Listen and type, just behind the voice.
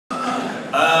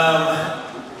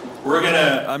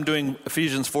I'm doing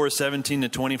Ephesians 4:17 to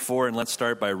 24, and let's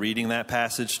start by reading that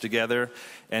passage together.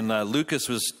 And Lucas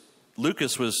was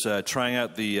trying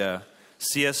out the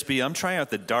CSB. I'm trying out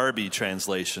the Darby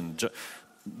translation.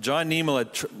 John Niemel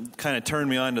had kind of turned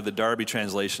me on to the Darby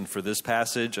translation for this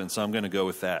passage, and so I'm going to go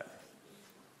with that.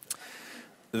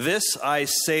 This I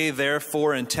say,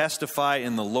 therefore, and testify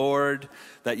in the Lord,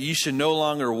 that ye should no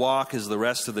longer walk as the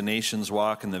rest of the nations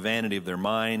walk in the vanity of their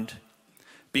mind,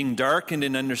 being darkened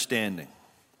in understanding,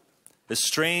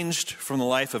 estranged from the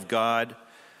life of God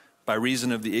by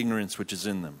reason of the ignorance which is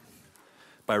in them,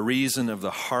 by reason of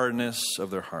the hardness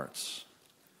of their hearts,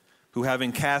 who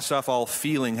having cast off all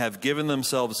feeling have given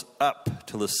themselves up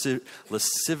to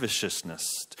lasciviousness,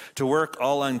 to work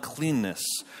all uncleanness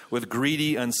with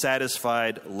greedy,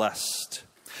 unsatisfied lust.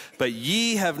 But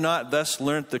ye have not thus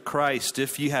learnt the Christ,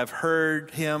 if ye have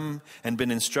heard him and been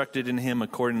instructed in him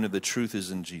according to the truth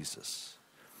is in Jesus.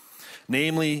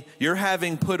 Namely, you're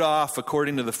having put off,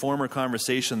 according to the former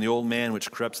conversation, the old man which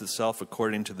corrupts itself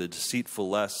according to the deceitful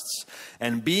lusts,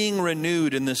 and being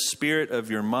renewed in the spirit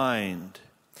of your mind,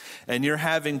 and you're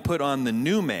having put on the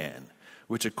new man,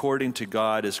 which according to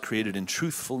God is created in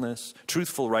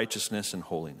truthful righteousness and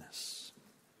holiness.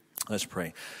 Let's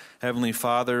pray. Heavenly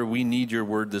Father, we need your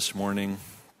word this morning.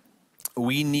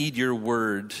 We need your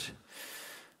word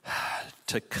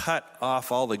to cut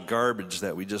off all the garbage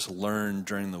that we just learned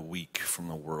during the week from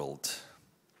the world.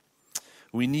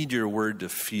 We need your word to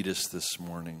feed us this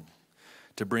morning,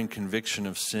 to bring conviction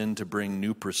of sin, to bring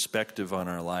new perspective on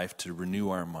our life, to renew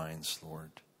our minds,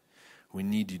 Lord. We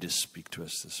need you to speak to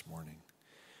us this morning.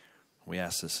 We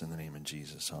ask this in the name of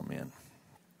Jesus. Amen.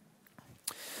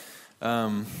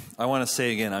 I want to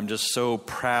say again, I'm just so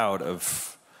proud of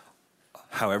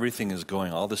how everything is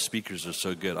going. All the speakers are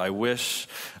so good. I wish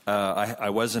I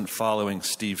wasn't following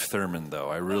Steve Thurman, though.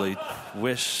 I really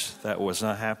wish that was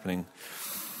not happening.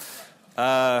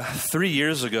 3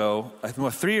 years ago,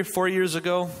 3 or 4 years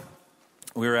ago,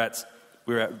 we were at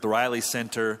the Riley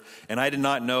Center, and I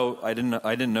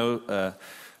didn't know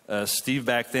Steve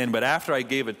back then. But after I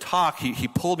gave a talk, he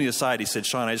pulled me aside. He said,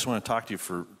 "Sean, I just want to talk to you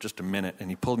for just a minute." And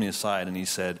he pulled me aside and he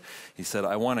said,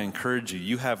 "I want to encourage you.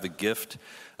 You have the gift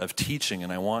of teaching,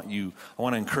 and I want to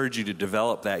encourage you to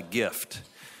develop that gift."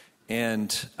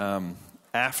 And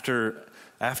after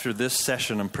this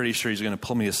session, I'm pretty sure he's going to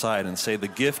pull me aside and say, "The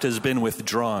gift has been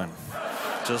withdrawn.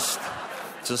 Just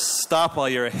stop while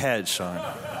you're ahead, Sean."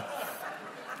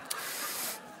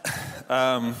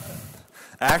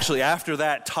 Actually, after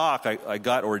that talk, I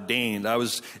got ordained.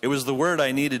 It was the word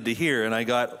I needed to hear, and I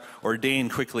got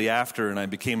ordained quickly after, and I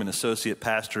became an associate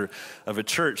pastor of a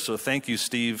church. So thank you,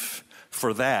 Steve,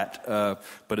 for that.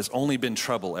 But it's only been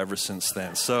trouble ever since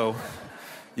then. So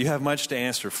you have much to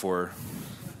answer for.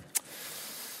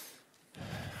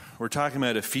 We're talking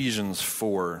about Ephesians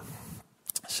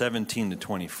 4:17 to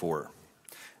 24.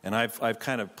 And I've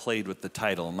kind of played with the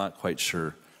title. I'm not quite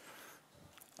sure.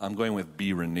 I'm going with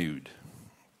 "Be Renewed."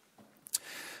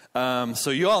 So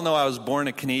you all know I was born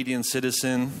a Canadian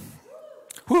citizen.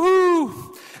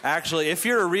 Woohoo! Actually, if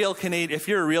you're a real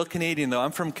Canadian, though,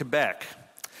 I'm from Quebec.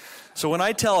 So when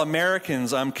I tell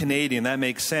Americans I'm Canadian, that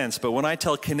makes sense. But when I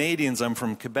tell Canadians I'm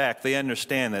from Quebec, they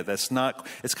understand that that's not.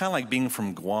 It's kind of like being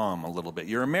from Guam a little bit.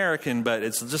 You're American, but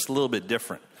it's just a little bit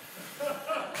different.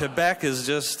 Quebec is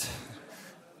it's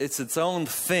its own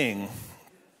thing.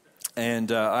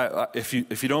 And if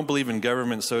you don't believe in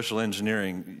government social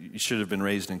engineering, you should have been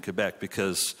raised in Quebec,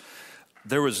 because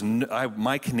there was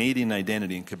my Canadian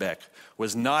identity in Quebec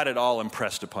was not at all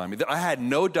impressed upon me. I had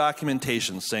no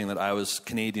documentation saying that I was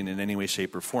Canadian in any way,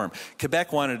 shape, or form.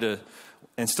 Quebec wanted to,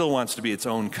 and still wants to, be its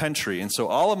own country. And so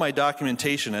all of my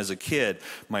documentation as a kid,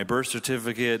 my birth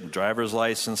certificate, driver's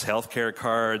license, healthcare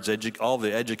cards, all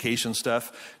the education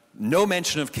stuff, no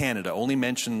mention of Canada, only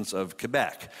mentions of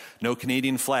Quebec. No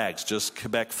Canadian flags, just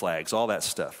Quebec flags, all that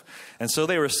stuff. And so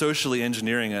they were socially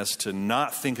engineering us to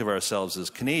not think of ourselves as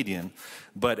Canadian,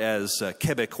 but as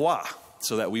Quebecois,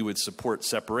 so that we would support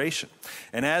separation.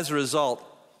 And as a result,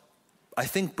 I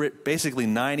think basically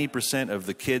 90% of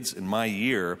the kids in my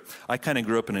year, I kind of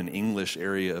grew up in an English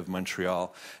area of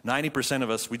Montreal, 90% of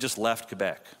us, we just left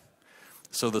Quebec.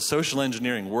 So the social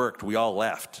engineering worked, we all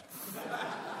left.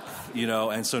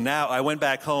 And so now I went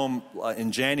back home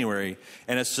in January,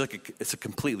 and it's a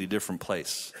completely different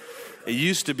place. It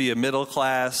used to be a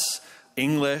middle-class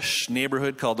English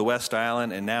neighborhood called the West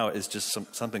Island, and now it's just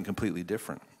something completely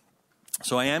different.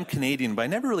 So I am Canadian, but I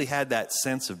never really had that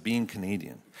sense of being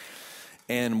Canadian.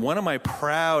 And one of my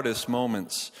proudest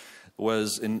moments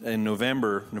was in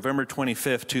November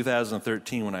 25th,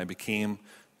 2013, when I became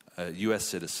a U.S.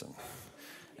 citizen.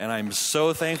 And I'm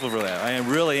so thankful for that. I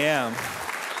really am.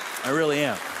 I really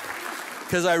am.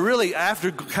 Because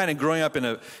after kind of growing up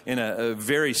in a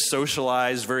very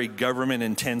socialized, very government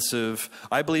intensive,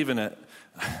 I believe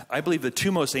the two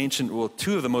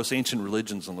of the most ancient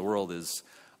religions in the world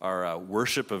are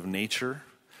worship of nature,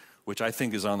 which I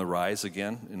think is on the rise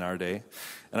again in our day.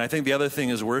 And I think the other thing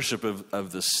is worship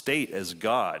of the state as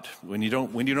God. When you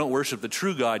don't worship the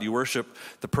true God, you worship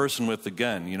the person with the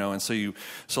gun, And so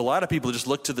a lot of people just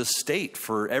look to the state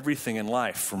for everything in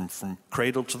life, from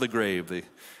cradle to the grave.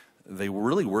 They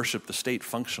really worship the state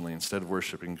functionally instead of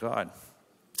worshiping God.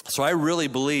 So I really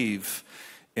believe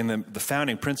in the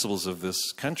founding principles of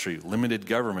this country: limited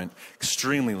government,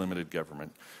 extremely limited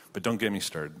government. But don't get me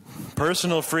started.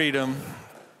 Personal freedom,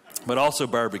 but also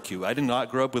barbecue. I did not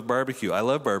grow up with barbecue. I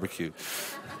love barbecue.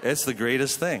 It's the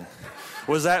greatest thing.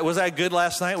 Was that good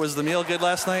last night? Was the meal good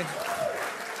last night?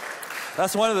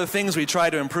 That's one of the things we try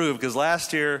to improve, because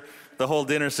last year the whole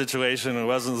dinner situation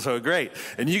wasn't so great.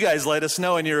 And you guys let us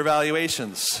know in your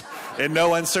evaluations in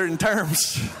no uncertain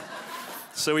terms.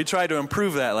 So we tried to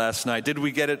improve that last night. Did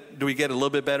we get it? Do we get it a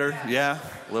little bit better? Yeah,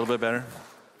 a little bit better.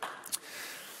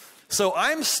 So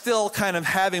I'm still kind of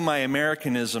having my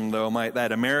Americanism, though,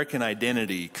 that American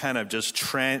identity kind of just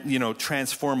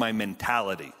transform my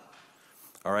mentality.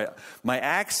 All right? My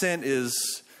accent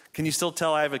is, can you still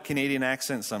tell I have a Canadian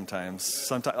accent sometimes?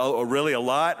 Sometimes. Oh, really? A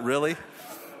lot? Really?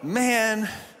 Man,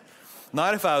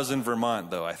 not if I was in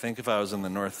Vermont, though. I think if I was in the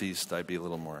Northeast, I'd be a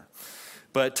little more.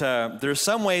 But there's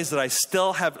some ways that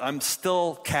I'm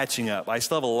still catching up. I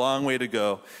still have a long way to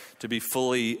go to be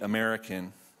fully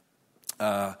American.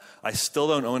 I still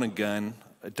don't own a gun.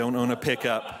 I don't own a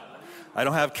pickup. I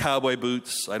don't have cowboy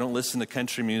boots. I don't listen to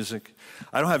country music.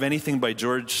 I don't have anything by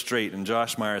George Strait. And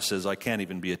Josh Meyer says I can't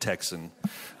even be a Texan.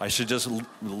 I should just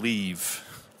leave,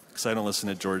 because I don't listen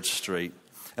to George Strait.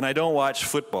 And I don't watch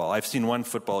football. I've seen one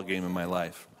football game in my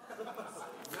life.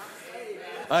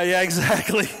 Yeah,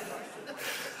 exactly.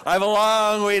 I have a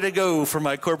long way to go for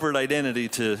my corporate identity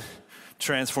to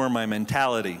transform my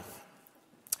mentality.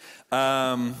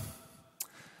 My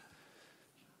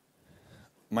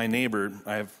neighbor,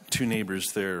 I have two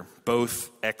neighbors there,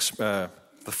 both the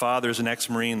father's an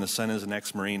ex-Marine, the son is an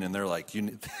ex-Marine, and they're like,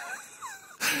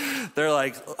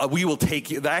 we will take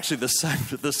you. Actually,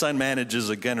 the son manages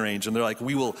a gun range, and they're like,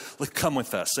 come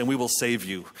with us, and we will save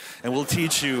you, and we'll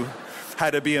teach you how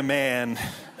to be a man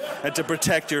and to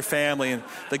protect your family. And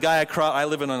the guy I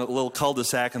live in a little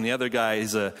cul-de-sac, and the other guy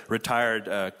is a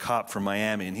retired cop from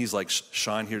Miami, and he's like,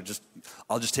 Sean, here,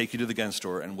 I'll just take you to the gun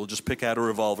store, and we'll just pick out a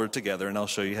revolver together, and I'll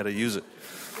show you how to use it.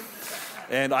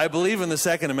 And I believe in the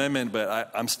Second Amendment,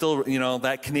 but I'm still,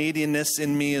 that Canadianness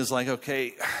in me is like,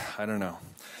 okay, I don't know.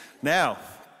 Now,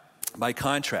 by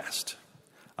contrast,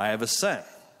 I have a son.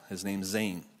 His name's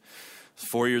Zane. He's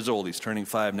 4 years old. He's turning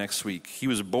 5 next week. He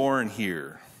was born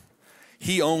here.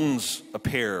 He owns a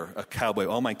pair of cowboy,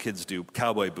 all my kids do,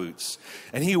 cowboy boots.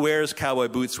 And he wears cowboy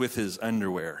boots with his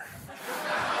underwear.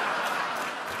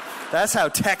 That's how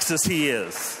Texas he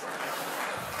is.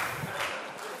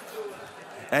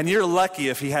 And you're lucky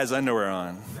if he has underwear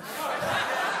on.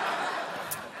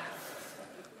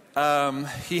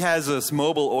 He has this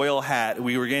mobile oil hat.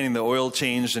 We were getting the oil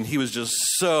changed, and he was just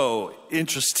so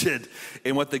interested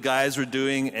in what the guys were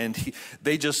doing. And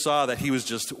they just saw that he was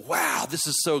just, wow, this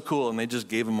is so cool. And they just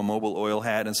gave him a mobile oil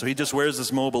hat. And so he just wears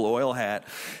this mobile oil hat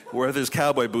with his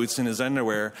cowboy boots and his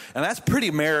underwear. And that's pretty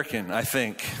American, I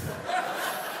think.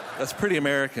 That's pretty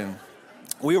American.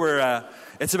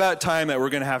 It's about time that we're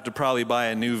going to have to probably buy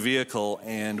a new vehicle.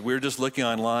 And we're just looking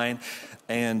online.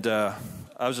 And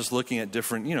I was just looking at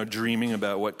different, dreaming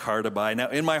about what car to buy. Now,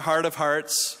 in my heart of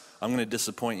hearts, I'm going to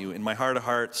disappoint you. In my heart of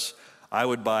hearts, I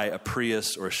would buy a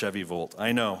Prius or a Chevy Volt.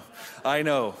 I know.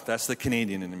 That's the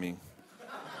Canadian in me.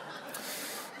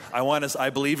 I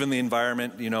believe in the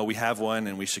environment. We have one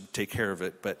and we should take care of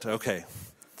it. But okay.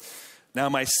 Now,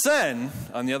 my son,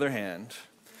 on the other hand,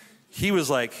 I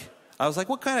was like,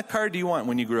 what kind of car do you want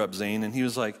when you grow up, Zane? And he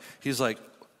was like,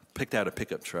 picked out a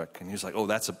pickup truck. And he was like, oh,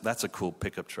 that's a cool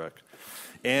pickup truck.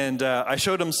 And I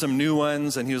showed him some new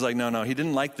ones, and he was like, no, he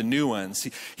didn't like the new ones.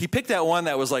 He picked out one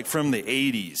that was like from the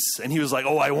 80s, and he was like,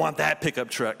 oh, I want that pickup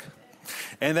truck.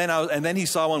 And then he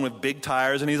saw one with big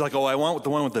tires, and he's like, oh, I want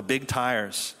the one with the big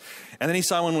tires. And then he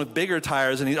saw one with bigger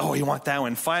tires, and you want that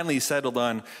one. Finally, he settled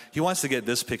on, he wants to get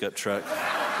this pickup truck.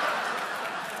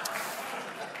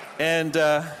 And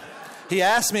he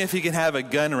asked me if he can have a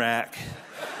gun rack.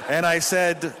 And I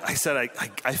said,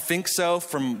 I think so.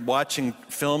 From watching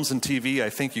films and TV, I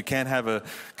think you can't have a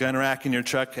gun rack in your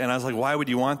truck. And I was like, why would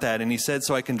you want that? And he said,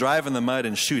 so I can drive in the mud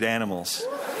and shoot animals.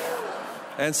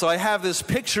 And so I have this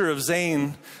picture of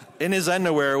Zane in his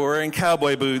underwear wearing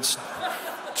cowboy boots,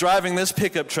 driving this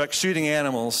pickup truck, shooting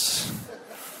animals.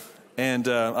 And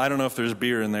I don't know if there's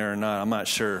beer in there or not. I'm not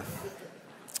sure.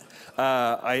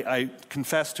 I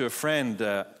confessed to a friend,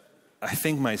 I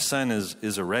think my son is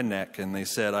a redneck. And they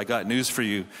said, I got news for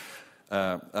you.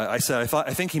 I said,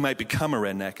 I think he might become a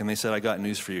redneck. And they said, I got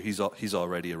news for you. He's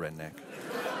already a redneck.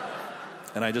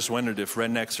 And I just wondered if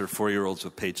rednecks are 4-year-olds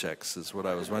with paychecks, is what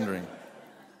I was wondering.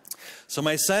 So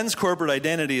my son's corporate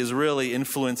identity is really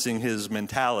influencing his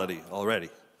mentality already.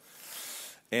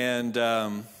 And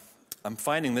I'm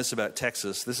finding this about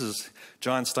Texas.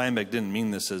 John Steinbeck didn't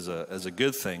mean this as a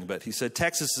good thing, but he said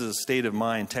Texas is a state of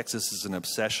mind. Texas is an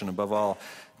obsession. Above all,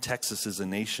 Texas is a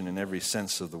nation in every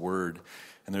sense of the word.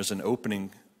 And there's an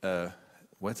opening,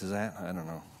 what is that? I don't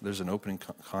know. There's an opening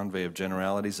convey of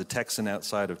generalities. A Texan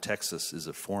outside of Texas is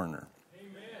a foreigner.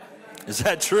 Amen. Is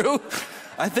that true?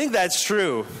 I think that's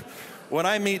true. When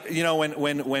I meet,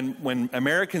 when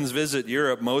Americans visit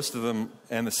Europe, most of them,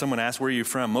 and someone asks, where are you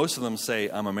from? Most of them say,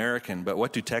 I'm American. But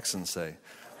what do Texans say?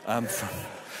 Where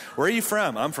are you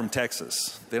from? I'm from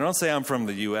Texas. They don't say I'm from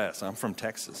the U.S. I'm from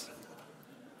Texas.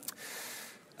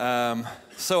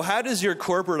 So how does your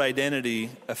corporate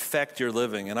identity affect your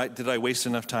living? And did I waste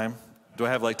enough time? Do I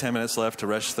have like 10 minutes left to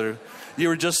rush through? You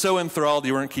were just so enthralled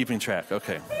you weren't keeping track.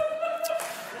 Okay.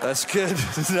 That's good.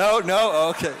 No,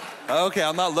 okay. Okay,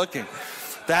 I'm not looking.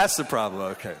 That's the problem,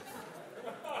 okay.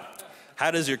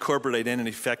 How does your corporate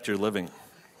identity affect your living?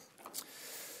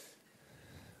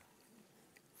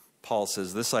 Paul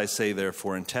says, this I say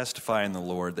therefore and testify in the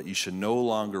Lord that you should no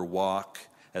longer walk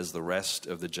as the rest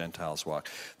of the Gentiles walk.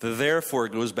 The therefore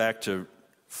goes back to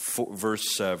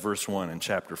verse 1 in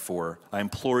chapter 4. I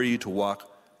implore you to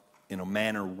walk in a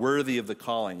manner worthy of the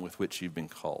calling with which you've been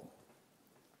called.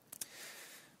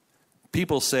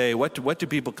 People say, what do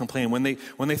people complain when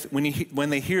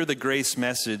they hear the grace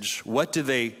message? What do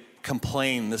they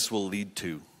complain this will lead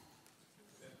to?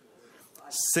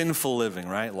 Sinful living,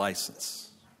 right? License.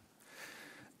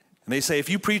 And they say, if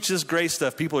you preach this grace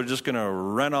stuff, people are just going to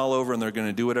run all over and they're going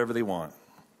to do whatever they want.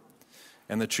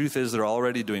 And the truth is, they're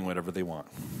already doing whatever they want,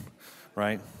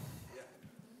 right?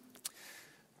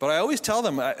 But I always tell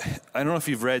them, I don't know if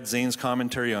you've read Zane's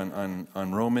commentary on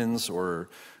Romans or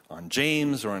on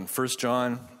James or on 1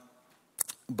 John,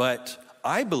 but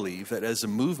I believe that as a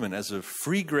movement, as a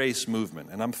free grace movement,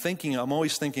 and I'm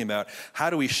always thinking about how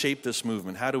do we shape this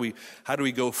movement? How do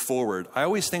we go forward? I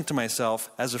always think to myself,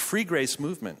 as a free grace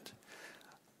movement,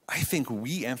 I think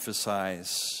we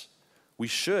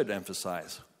should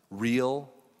emphasize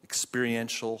real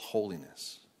experiential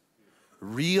holiness.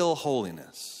 Real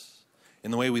holiness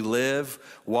in the way we live,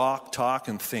 walk, talk,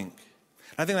 and think.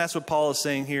 I think that's what Paul is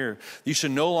saying here. You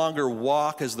should no longer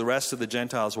walk as the rest of the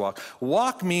Gentiles walk.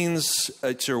 Walk means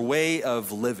it's your way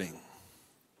of living.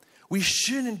 We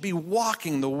shouldn't be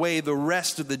walking the way the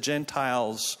rest of the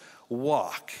Gentiles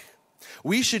walk.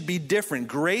 We should be different.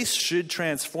 Grace should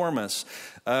transform us.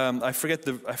 I forget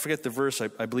the verse.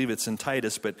 I believe it's in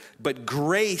Titus. But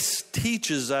grace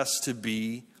teaches us to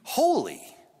be holy.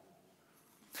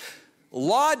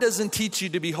 Law doesn't teach you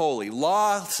to be holy.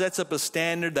 Law sets up a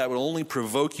standard that will only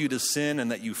provoke you to sin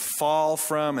and that you fall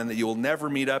from and that you will never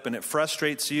meet up, and it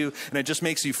frustrates you and it just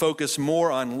makes you focus more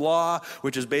on law,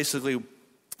 which is basically,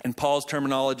 in Paul's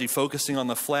terminology, focusing on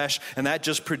the flesh, and that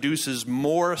just produces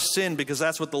more sin because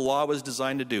that's what the law was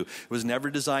designed to do. It was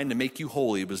never designed to make you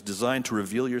holy. It was designed to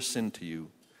reveal your sin to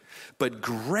you. But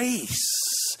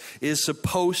grace is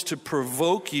supposed to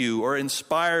provoke you or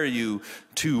inspire you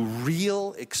to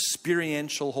real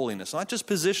experiential holiness. Not just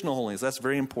positional holiness, that's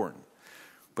very important.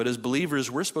 But as believers,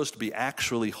 we're supposed to be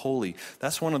actually holy.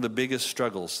 That's one of the biggest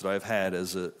struggles that I've had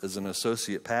as an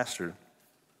associate pastor,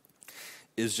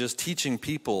 is just teaching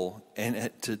people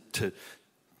and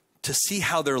to see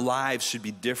how their lives should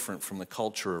be different from the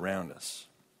culture around us.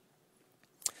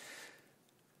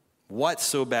 What's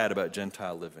so bad about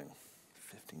Gentile living?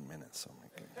 15 minutes, oh my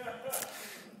goodness.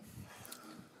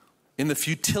 In the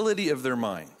futility of their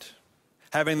mind,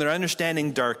 having their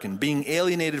understanding darkened, being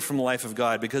alienated from the life of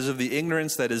God because of the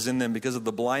ignorance that is in them, because of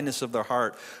the blindness of their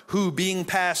heart, who being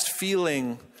past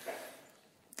feeling,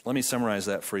 let me summarize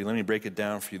that for you. Let me break it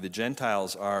down for you. The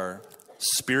Gentiles are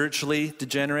spiritually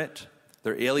degenerate.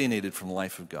 They're alienated from the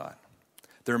life of God.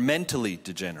 They're mentally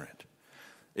degenerate,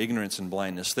 ignorance and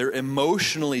blindness. They're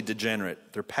emotionally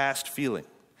degenerate. They're past feeling.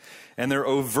 And they're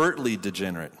overtly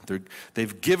degenerate.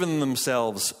 They've given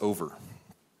themselves over.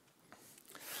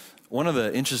 One of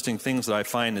the interesting things that I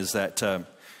find is that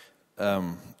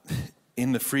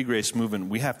in the free grace movement,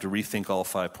 we have to rethink all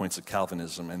 5 points of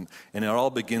Calvinism. And it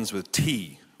all begins with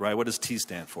T, right? What does T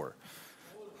stand for?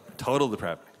 Total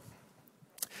depravity.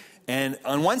 And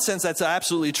on one sense, that's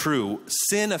absolutely true.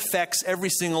 Sin affects every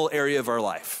single area of our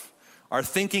life. Our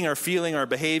thinking, our feeling, our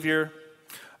behavior,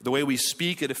 the way we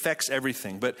speak, it affects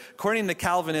everything. But according to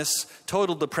Calvinists,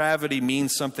 total depravity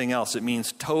means something else. It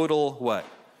means total what?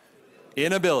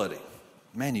 Inability.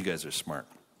 Man, you guys are smart.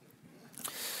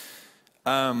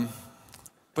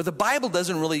 But the Bible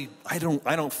doesn't really, I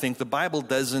don't think the Bible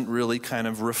doesn't really kind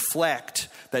of reflect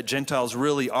that Gentiles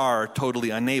really are totally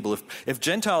unable. If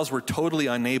Gentiles were totally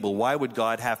unable, why would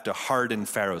God have to harden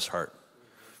Pharaoh's heart?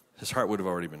 His heart would have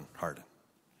already been hardened.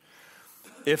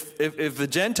 If the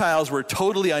Gentiles were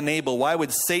totally unable, why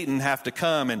would Satan have to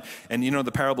come and you know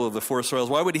the parable of the four soils,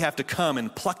 why would he have to come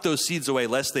and pluck those seeds away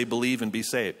lest they believe and be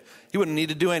saved? He wouldn't need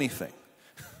to do anything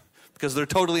because they're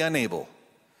totally unable.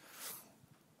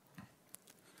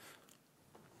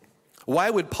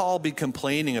 Why would Paul be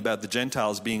complaining about the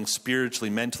Gentiles being spiritually,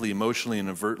 mentally, emotionally, and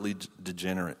overtly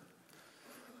degenerate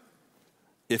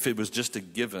if it was just a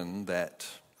given that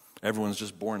everyone's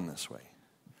just born this way?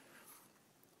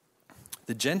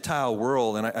 The Gentile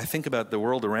world, and I think about the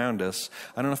world around us,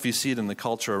 I don't know if you see it in the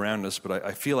culture around us, but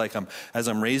I feel like as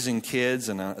I'm raising kids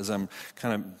and as I'm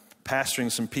kind of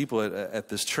pastoring some people at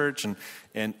this church,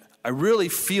 and I really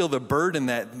feel the burden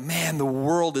that, man, the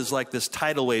world is like this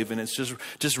tidal wave, and it's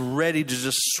just ready to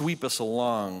just sweep us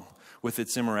along with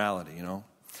its immorality, you know.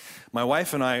 My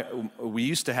wife and I, we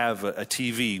used to have a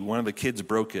TV. One of the kids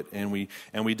broke it, and we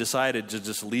decided to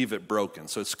just leave it broken.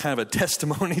 So it's kind of a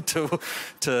testimony to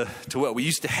what we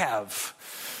used to have.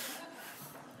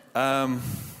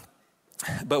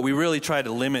 But we really try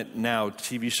to limit now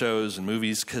TV shows and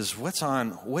movies because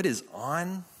what is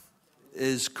on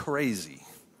is crazy.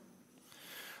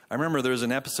 I remember there was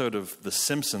an episode of The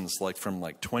Simpsons from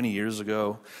 20 years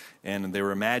ago, and they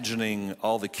were imagining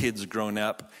all the kids grown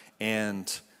up,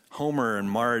 and Homer and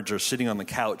Marge are sitting on the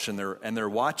couch and they're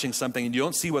watching something, and you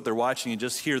don't see what they're watching, you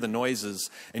just hear the noises,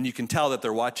 and you can tell that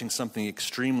they're watching something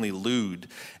extremely lewd.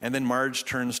 And then Marge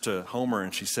turns to Homer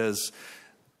and she says,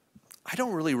 I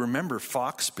don't really remember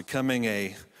Fox becoming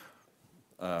a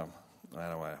I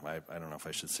don't know if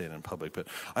I should say it in public, but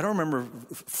I don't remember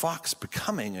Fox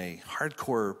becoming a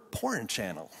hardcore porn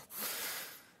channel.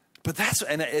 But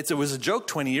it was a joke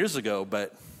 20 years ago,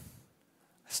 but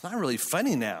it's not really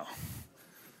funny now.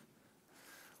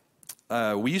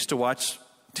 We used to watch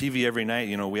TV every night.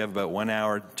 You know, we have about 1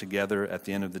 hour together at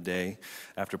the end of the day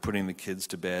after putting the kids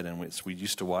to bed, and we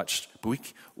used to watch. But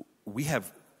we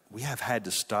have had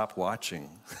to stop watching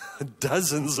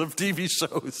dozens of TV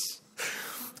shows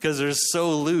because they're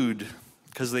so lewd,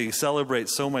 because they celebrate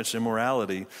so much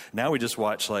immorality. Now we just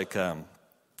watch like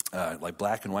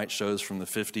black and white shows from the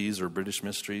 50s or British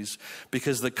mysteries,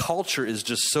 because the culture is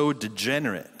just so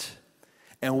degenerate.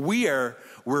 And we're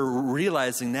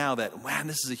realizing now that, man,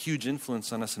 this is a huge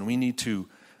influence on us, and we need to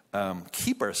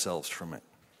keep ourselves from it.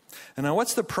 And now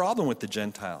what's the problem with the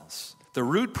Gentiles? The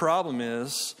root problem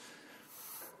is,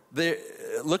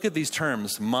 look at these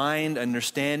terms: mind,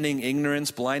 understanding,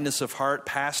 ignorance, blindness of heart,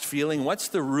 past feeling. What's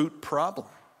the root problem?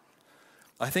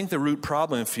 I think the root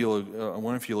problem, I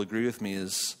wonder if you'll agree with me,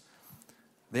 is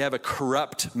they have a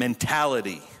corrupt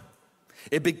mentality.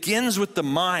 It begins with the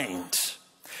mind.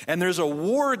 And there's a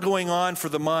war going on for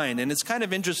the mind. And it's kind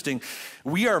of interesting.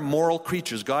 We are moral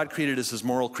creatures. God created us as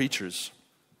moral creatures.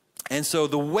 And so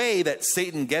the way that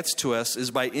Satan gets to us is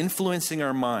by influencing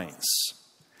our minds.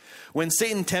 When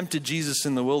Satan tempted Jesus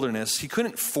in the wilderness, he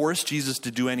couldn't force Jesus to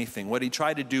do anything. What he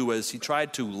tried to do was he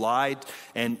tried to lie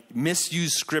and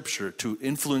misuse Scripture to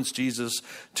influence Jesus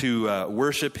to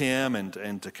worship him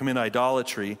and to commit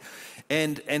idolatry.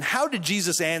 And how did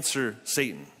Jesus answer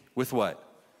Satan? With what?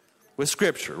 With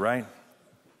Scripture, right?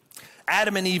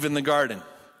 Adam and Eve in the garden.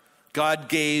 God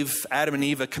gave Adam and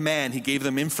Eve a command. He gave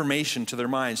them information to their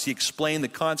minds. He explained the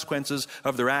consequences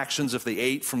of their actions if they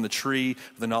ate from the tree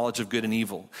of the knowledge of good and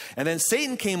evil. And then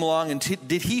Satan came along, and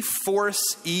did he force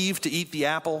Eve to eat the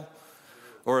apple?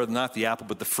 Or not the apple,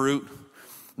 but the fruit?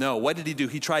 No, what did he do?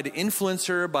 He tried to influence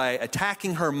her by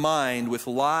attacking her mind with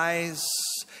lies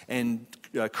and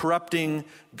corrupting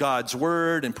God's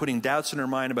word and putting doubts in her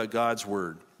mind about God's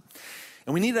word.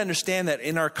 And we need to understand that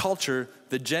in our culture,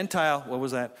 the Gentile, what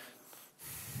was that?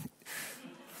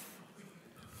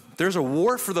 There's a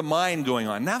war for the mind going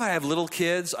on. Now that I have little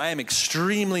kids, I am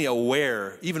extremely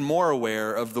aware, even more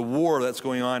aware of the war that's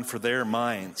going on for their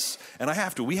minds. And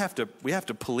we have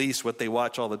to police what they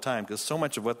watch all the time, because so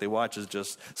much of what they watch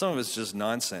is some of it's just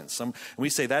nonsense. We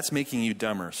say, that's making you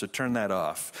dumber, so turn that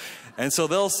off. And so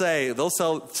they'll say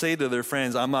to their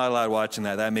friends, I'm not allowed watching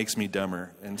that. That makes me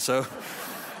dumber. And so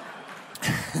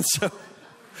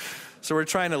we're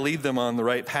trying to lead them on the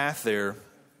right path there.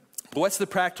 What's the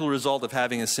practical result of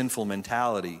having a sinful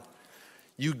mentality?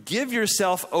 You give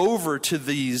yourself over to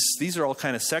these are all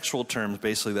kind of sexual terms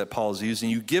basically that Paul is using.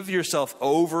 You give yourself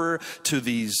over to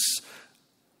these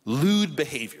lewd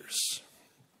behaviors.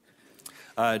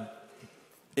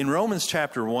 In Romans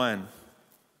chapter 1,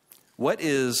 what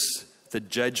is the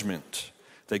judgment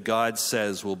that God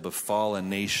says will befall a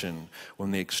nation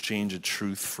when they exchange a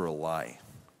truth for a lie?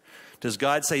 Does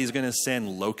God say he's going to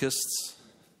send locusts?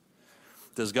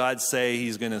 Does God say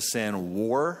he's going to send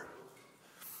war?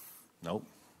 Nope.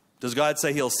 Does God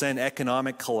say he'll send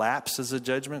economic collapse as a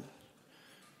judgment?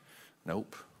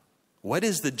 Nope. What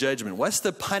is the judgment? What's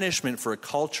the punishment for a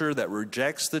culture that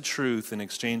rejects the truth in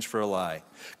exchange for a lie?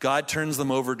 God turns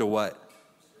them over to what?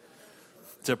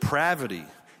 Depravity.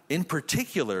 In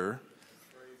particular,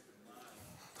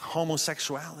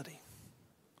 homosexuality.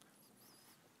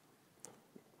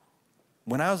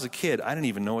 When I was a kid, I didn't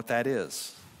even know what that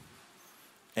is.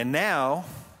 And now,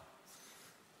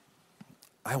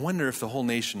 I wonder if the whole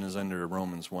nation is under a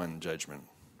Romans 1 judgment.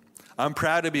 I'm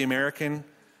proud to be American,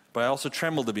 but I also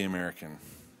tremble to be American.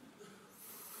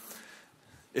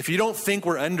 If you don't think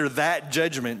we're under that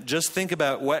judgment, just think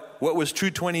about what was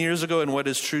true 20 years ago and what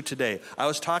is true today. I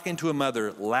was talking to a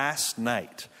mother last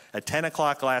night. At 10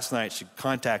 o'clock last night, she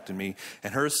contacted me,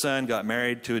 and her son got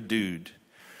married to a dude.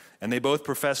 And they both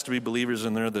profess to be believers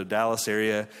in the Dallas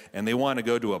area, and they want to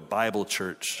go to a Bible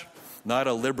church. Not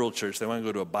a liberal church. They want to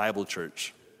go to a Bible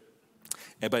church.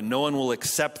 But no one will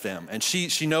accept them. And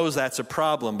she knows that's a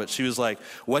problem, but she was like,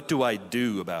 what do I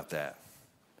do about that?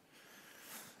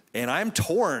 And I'm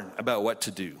torn about what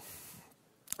to do.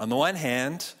 On the one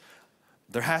hand,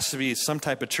 there has to be some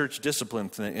type of church discipline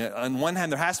thing. On one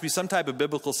hand, there has to be some type of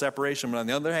biblical separation. But on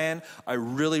the other hand, I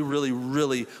really, really,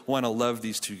 really want to love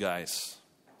these two guys.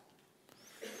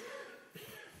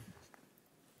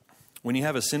 When you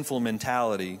have a sinful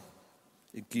mentality,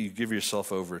 you give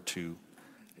yourself over to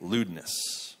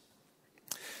lewdness.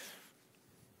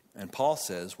 And Paul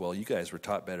says, well, you guys were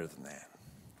taught better than that.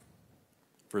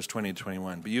 Verse 20 to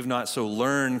 21, but you've not so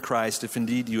learned Christ, if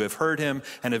indeed you have heard him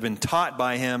and have been taught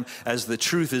by him, as the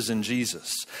truth is in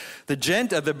Jesus.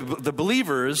 The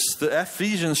believers, the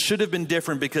Ephesians, should have been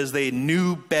different because they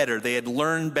knew better. They had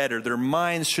learned better. Their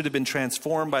minds should have been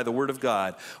transformed by the word of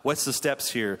God. What's the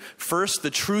steps here? First, the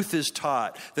truth is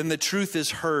taught. Then the truth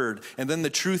is heard. And then the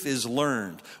truth is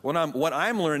learned. What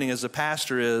I'm learning as a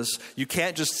pastor is you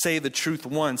can't just say the truth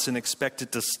once and expect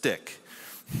it to stick.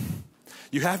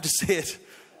 You have to say it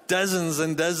dozens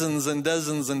and dozens and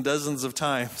dozens and dozens of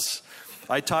times.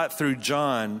 I taught through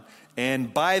John,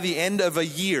 and by the end of a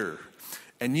year,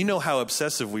 and you know how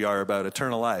obsessive we are about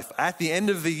eternal life. At the end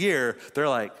of the year, they're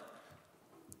like,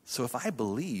 so if I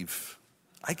believe,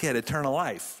 I get eternal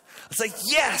life. It's like,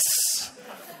 yes!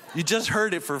 You just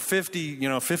heard it for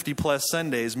 50 plus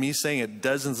Sundays, me saying it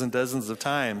dozens and dozens of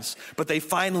times, but they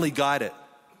finally got it.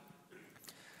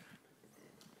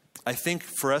 I think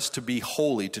for us to be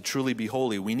holy, to truly be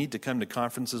holy, we need to come to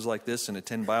conferences like this and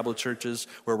attend Bible churches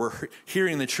where we're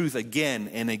hearing the truth again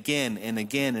and again and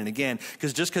again and again.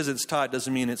 Because just because it's taught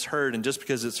doesn't mean it's heard, and just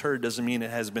because it's heard doesn't mean it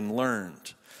has been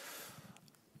learned.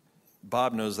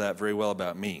 Bob knows that very well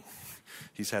about me.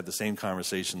 He's had the same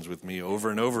conversations with me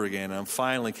over and over again, and I'm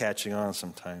finally catching on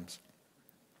sometimes.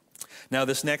 Now,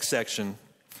 this next section,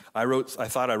 I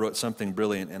thought I wrote something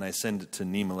brilliant, and I sent it to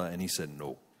Nimala, and he said,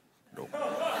 no.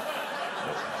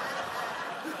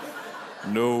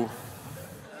 No.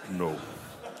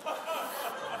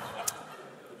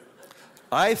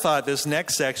 I thought this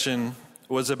next section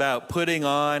was about putting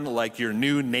on like your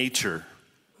new nature.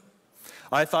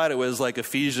 I thought it was like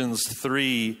Ephesians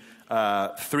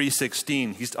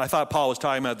 3:16. I thought Paul was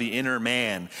talking about the inner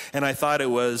man, and I thought it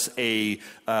was a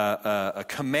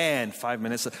command. 5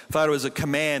 minutes. I thought it was a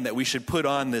command that we should put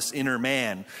on this inner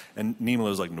man. And Nimala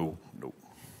was like, no.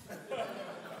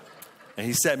 And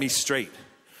he set me straight.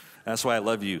 That's why I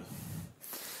love you.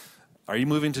 Are you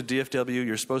moving to DFW?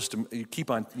 You're supposed to, you keep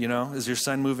on, is your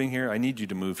son moving here? I need you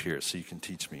to move here so you can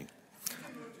teach me.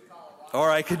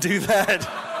 Or I could do that.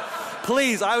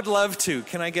 Please, I would love to.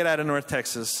 Can I get out of North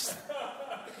Texas?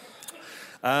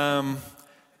 The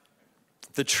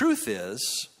truth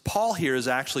is, Paul here is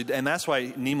actually, and that's why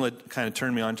Nimla kind of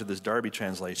turned me on to this Darby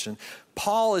translation.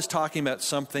 Paul is talking about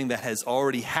something that has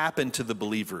already happened to the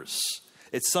believers.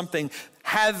 It's something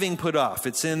having put off.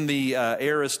 It's in the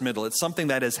aorist middle. It's something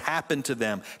that has happened to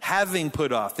them, having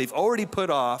put off. They've already put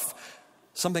off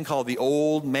something called the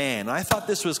old man. I thought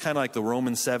this was kind of like the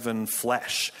Romans 7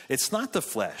 flesh. It's not the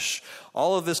flesh.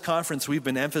 All of this conference, we've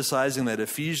been emphasizing that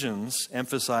Ephesians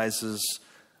emphasizes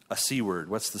a C word.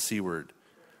 What's the C word?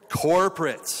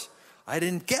 Corporate. I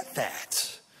didn't get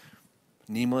that.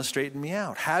 Nima straightened me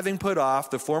out. Having put off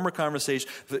the former conversation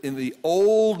in the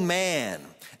old man.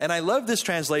 And I love this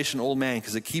translation, old man,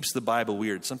 because it keeps the Bible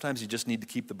weird. Sometimes you just need to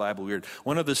keep the Bible weird.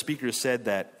 One of the speakers said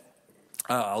that,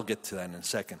 I'll get to that in a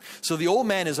second. So the old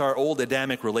man is our old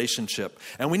Adamic relationship.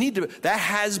 And that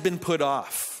has been put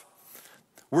off.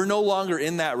 We're no longer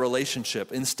in that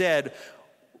relationship. Instead,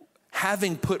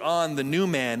 having put on the new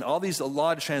man, a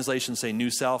lot of translations say new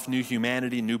self, new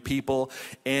humanity, new people,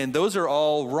 and those are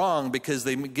all wrong because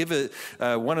they give it,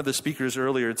 one of the speakers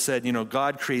earlier had said,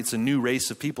 God creates a new race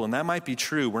of people, and that might be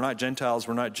true. We're not Gentiles,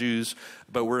 we're not Jews,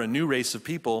 but we're a new race of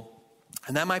people,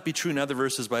 and that might be true in other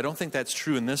verses, but I don't think that's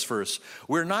true in this verse.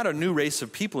 We're not a new race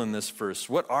of people in this verse.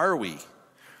 What are we?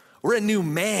 We're a new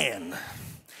man.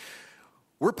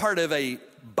 We're part of a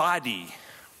body.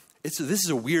 This is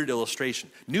a weird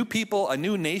illustration. New people, a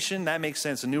new nation, that makes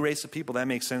sense. A new race of people, that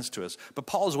makes sense to us. But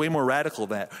Paul is way more radical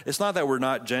than that. It's not that we're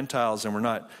not Gentiles and we're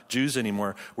not Jews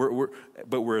anymore,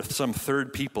 but we're some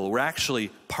third people. We're actually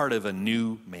part of a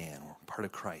new man. We're part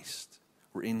of Christ.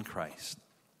 We're in Christ,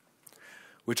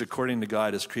 which according to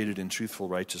God is created in truthful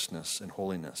righteousness and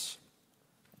holiness.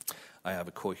 I have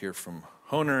a quote here from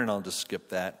Honer, and I'll just skip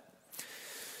that.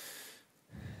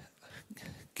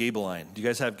 Gabeline. Do you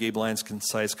guys have Gabeline's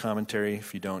concise commentary?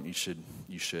 If you don't, you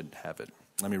should have it.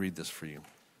 Let me read this for you.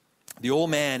 The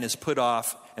old man is put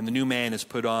off and the new man is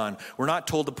put on. We're not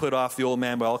told to put off the old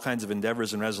man by all kinds of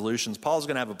endeavors and resolutions. Paul's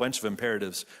going to have a bunch of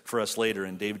imperatives for us later,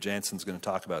 and David Jansen's going to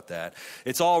talk about that.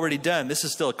 It's already done. This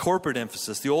is still a corporate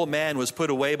emphasis. The old man was put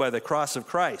away by the cross of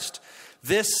Christ.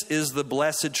 This is the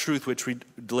blessed truth which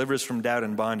delivers from doubt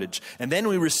and bondage. And then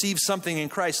we receive something in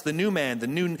Christ, the new man,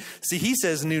 he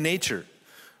says new nature.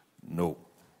 No.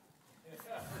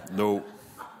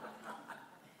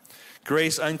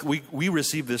 Grace, we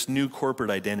receive this new corporate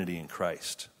identity in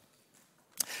Christ.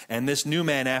 And this new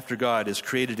man after God is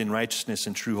created in righteousness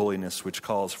and true holiness, which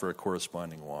calls for a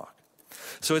corresponding walk.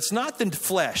 So it's not the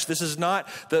flesh. This is not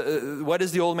what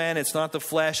is the old man? It's not the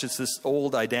flesh. It's this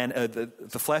old identity.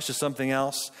 The flesh is something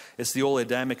else. It's the old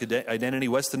Adamic identity.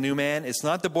 What's the new man? It's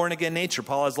not the born again nature.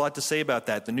 Paul has a lot to say about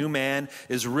that. The new man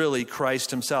is really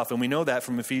Christ himself. And we know that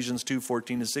from Ephesians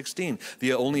 2:14-16.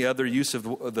 The only other use of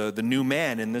the new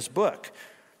man in this book.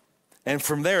 And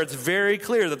from there, it's very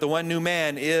clear that the one new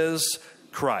man is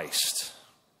Christ.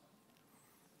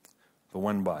 The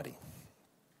one body.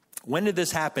 When did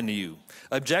this happen to you?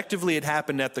 Objectively, it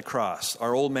happened at the cross.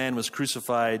 Our old man was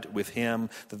crucified with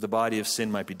him, that the body of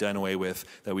sin might be done away with,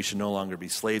 that we should no longer be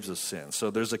slaves of sin.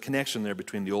 So there's a connection there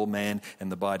between the old man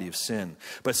and the body of sin.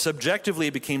 But subjectively,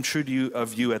 it became true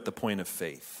of you at the point of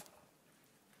faith.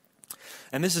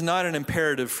 And this is not an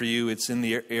imperative for you, it's in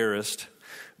the aorist.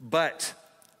 But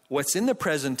what's in the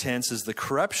present tense is the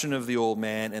corruption of the old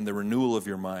man and the renewal of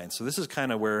your mind. So this is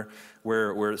kind of where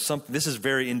this is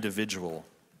very individual.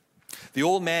 The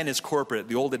old man is corporate.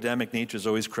 The old Adamic nature is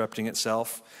always corrupting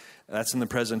itself. That's in the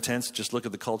present tense. Just look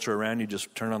at the culture around you.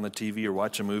 Just turn on the TV or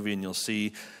watch a movie and you'll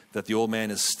see that the old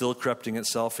man is still corrupting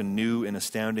itself in new and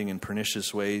astounding and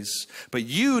pernicious ways. But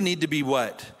you need to be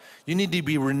what? You need to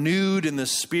be renewed in the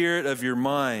spirit of your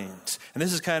mind. And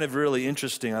this is kind of really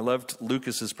interesting. I loved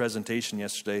Lucas's presentation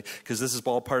yesterday because this is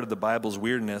all part of the Bible's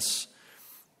weirdness.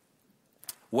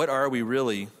 What are we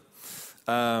really?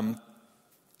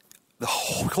 The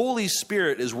Holy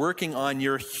Spirit is working on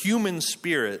your human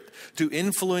spirit to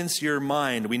influence your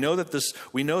mind. We know that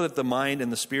the mind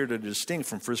and the spirit are distinct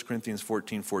from 1 Corinthians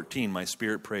 14:14. My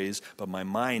spirit prays, but my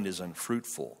mind is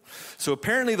unfruitful. So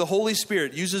apparently the Holy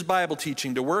Spirit uses Bible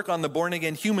teaching to work on the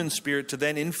born-again human spirit to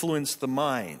then influence the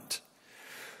mind.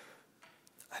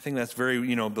 I think that's very,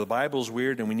 the Bible's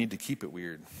weird and we need to keep it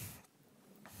weird.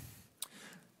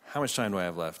 How much time do I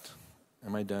have left?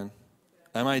 Am I done?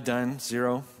 Am I done?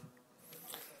 0?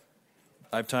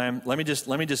 I have time. Let me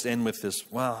just end with this.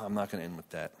 Well, I'm not going to end with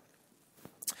that.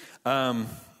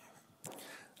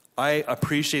 I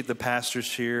appreciate the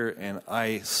pastors here, and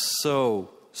I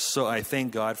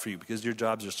thank God for you because your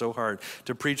jobs are so hard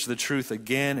to preach the truth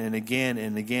again and again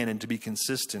and again and to be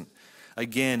consistent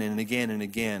again and again and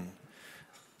again.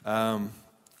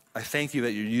 I thank you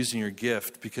that you're using your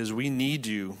gift because we need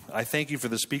you. I thank you for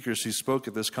the speakers who spoke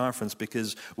at this conference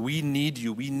because we need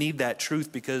you. We need that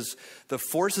truth because the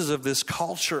forces of this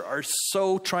culture are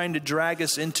so trying to drag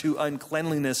us into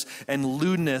uncleanliness and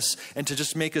lewdness and to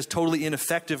just make us totally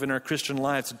ineffective in our Christian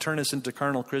lives, to turn us into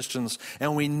carnal Christians.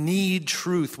 And we need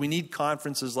truth. We need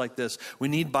conferences like this. We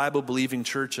need Bible-believing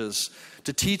churches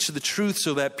to teach the truth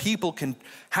so that people can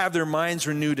have their minds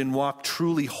renewed and walk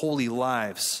truly holy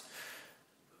lives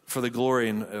for the glory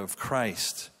of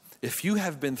Christ. If you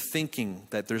have been thinking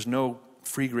that there's no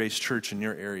Free Grace Church in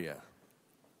your area,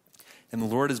 and the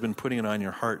Lord has been putting it on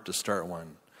your heart to start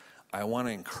one, I want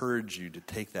to encourage you to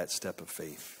take that step of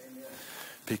faith. Amen.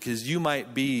 Because you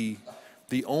might be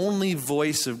the only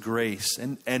voice of grace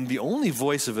and the only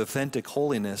voice of authentic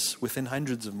holiness within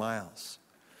hundreds of miles.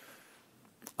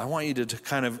 I want you to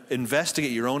kind of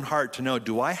investigate your own heart to know,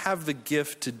 do I have the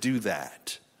gift to do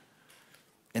that?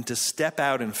 And to step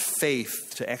out in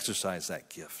faith to exercise that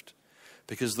gift.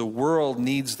 Because the world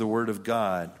needs the Word of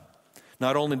God,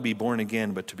 not only to be born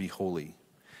again, but to be holy.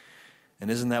 And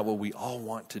isn't that what we all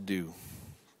want to do?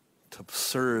 To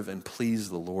serve and please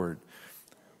the Lord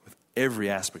with every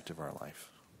aspect of our life.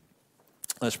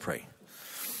 Let's pray.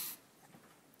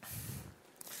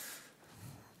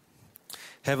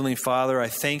 Heavenly Father, I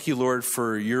thank you, Lord,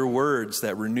 for your words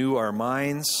that renew our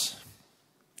minds,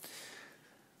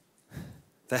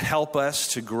 that help us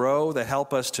to grow, that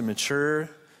help us to mature,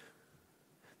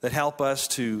 that help us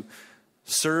to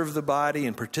serve the body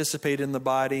and participate in the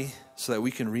body so that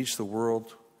we can reach the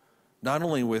world, not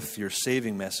only with your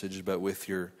saving message, but with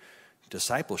your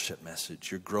discipleship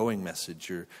message, your growing message,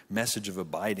 your message of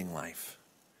abiding life,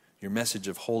 your message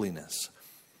of holiness.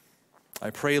 I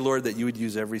pray, Lord, that you would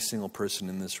use every single person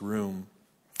in this room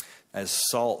as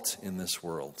salt in this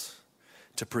world,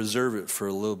 to preserve it for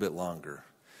a little bit longer.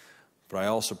 But I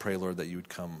also pray, Lord, that you would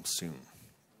come soon.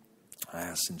 I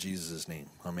ask in Jesus' name.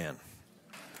 Amen.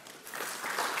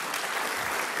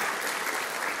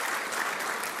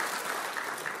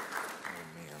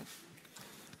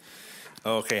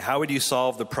 Okay, how would you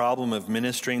solve the problem of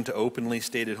ministering to openly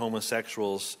stated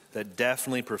homosexuals that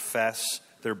definitely profess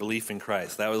their belief in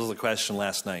Christ? That was the question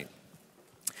last night.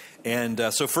 And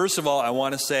so first of all, I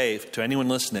want to say to anyone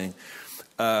listening,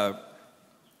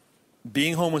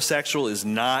 being homosexual is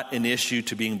not an issue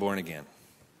to being born again.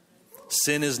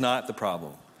 Sin is not the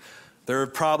problem. There are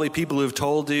probably people who have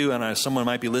told you, and someone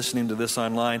might be listening to this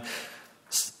online,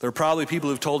 there are probably people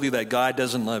who have told you that God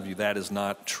doesn't love you. That is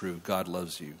not true. God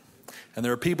loves you. And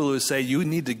there are people who say you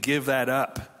need to give that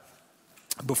up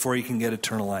before you can get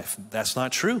eternal life. That's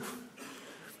not true.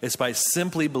 It's by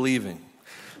simply believing.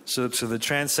 So to the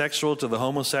transsexual, to the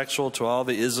homosexual, to all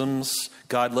the isms,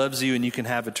 God loves you and you can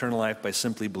have eternal life by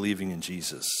simply believing in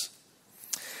Jesus.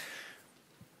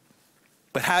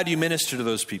 But how do you minister to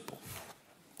those people?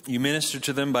 You minister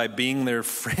to them by being their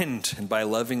friend and by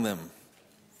loving them.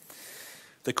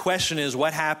 The question is,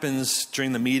 what happens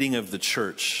during the meeting of the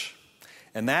church?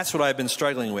 And that's what I've been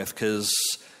struggling with, because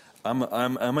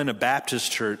I'm in a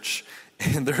Baptist church,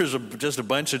 and there's just a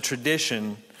bunch of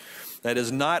tradition that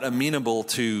is not amenable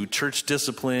to church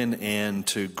discipline and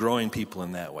to growing people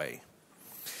in that way.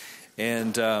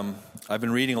 And I've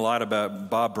been reading a lot about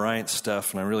Bob Bryant's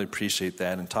stuff, and I really appreciate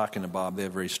that. And talking to Bob, they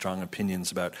have very strong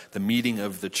opinions about the meeting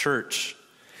of the church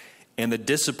and the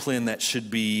discipline that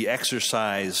should be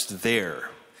exercised there.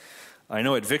 I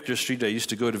know at Victor Street, I used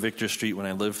to go to Victor Street when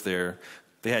I lived there.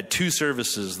 They had two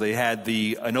services. They had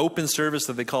an open service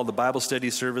that they called the Bible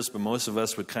study service, but most of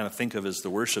us would kind of think of as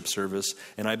the worship service.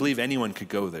 And I believe anyone could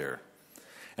go there.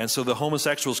 And so the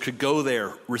homosexuals could go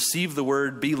there, receive the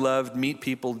word, be loved, meet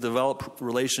people, develop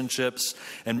relationships,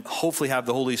 and hopefully have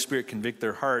the Holy Spirit convict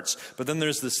their hearts. But then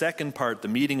there's the second part, the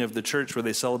meeting of the church where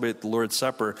they celebrate the Lord's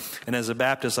Supper. And as a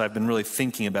Baptist, I've been really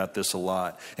thinking about this a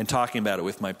lot and talking about it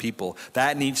with my people.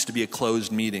 That needs to be a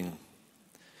closed meeting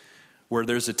where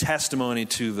there's a testimony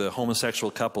to the homosexual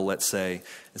couple, let's say,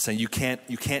 and saying, you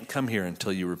can't come here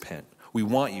until you repent. We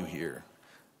want you here,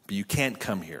 but you can't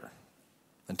come here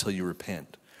until you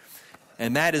repent.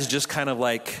 And that is just kind of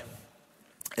like,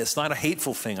 it's not a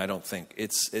hateful thing, I don't think.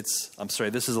 I'm sorry,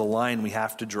 this is a line we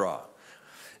have to draw.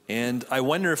 And I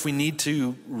wonder if we need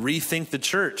to rethink the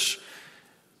church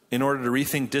in order to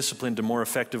rethink discipline to more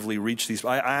effectively reach these.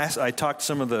 I talked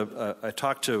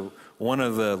to one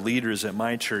of the leaders at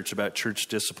my church about church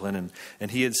discipline, and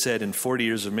he had said in 40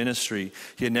 years of ministry,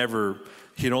 he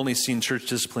had only seen church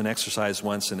discipline exercised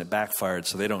once and it backfired,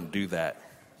 so they don't do that.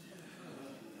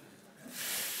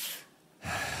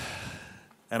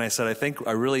 And I said,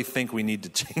 I really think we need to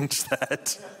change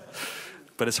that.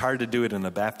 But it's hard to do it in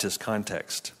a Baptist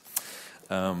context.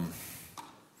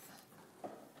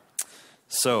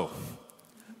 So,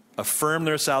 affirm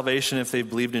their salvation if they've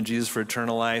believed in Jesus for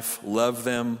eternal life. Love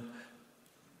them,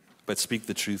 but speak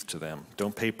the truth to them.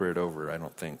 Don't paper it over, I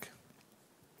don't think.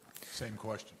 Same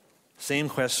question. Same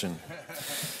question.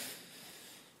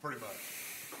 Pretty much.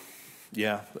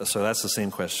 Yeah, so that's the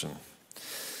same question.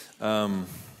 One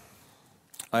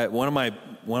of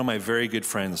my very good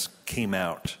friends came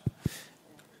out,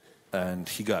 and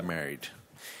he got married.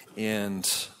 And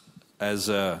as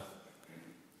a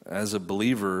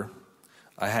believer,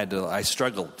 I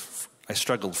struggled. I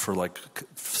struggled for like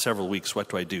several weeks. What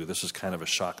do I do? This was kind of a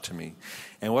shock to me.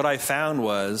 And what I found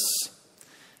was,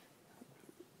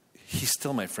 he's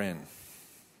still my friend.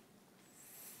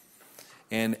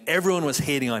 And everyone was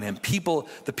hating on him.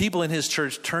 The people in his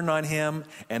church turned on him,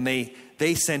 and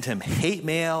they sent him hate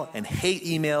mail and hate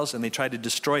emails, and they tried to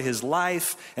destroy his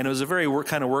life. And it was a very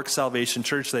kind of work salvation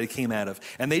church that he came out of.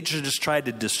 And they just tried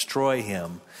to destroy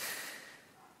him.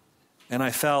 And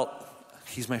I felt,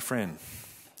 he's my friend.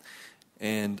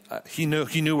 And he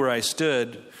knew where I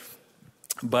stood,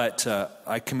 but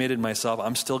I committed myself.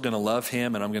 I'm still going to love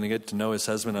him, and I'm going to get to know his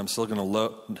husband. I'm still going to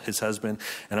love his husband,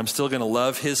 and I'm still going to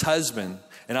love his husband.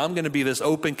 And I'm going to be this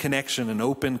open connection, an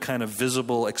open kind of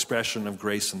visible expression of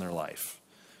grace in their life.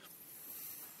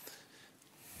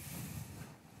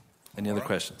 Any other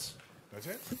questions? That's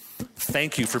it.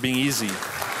 Thank you for being easy.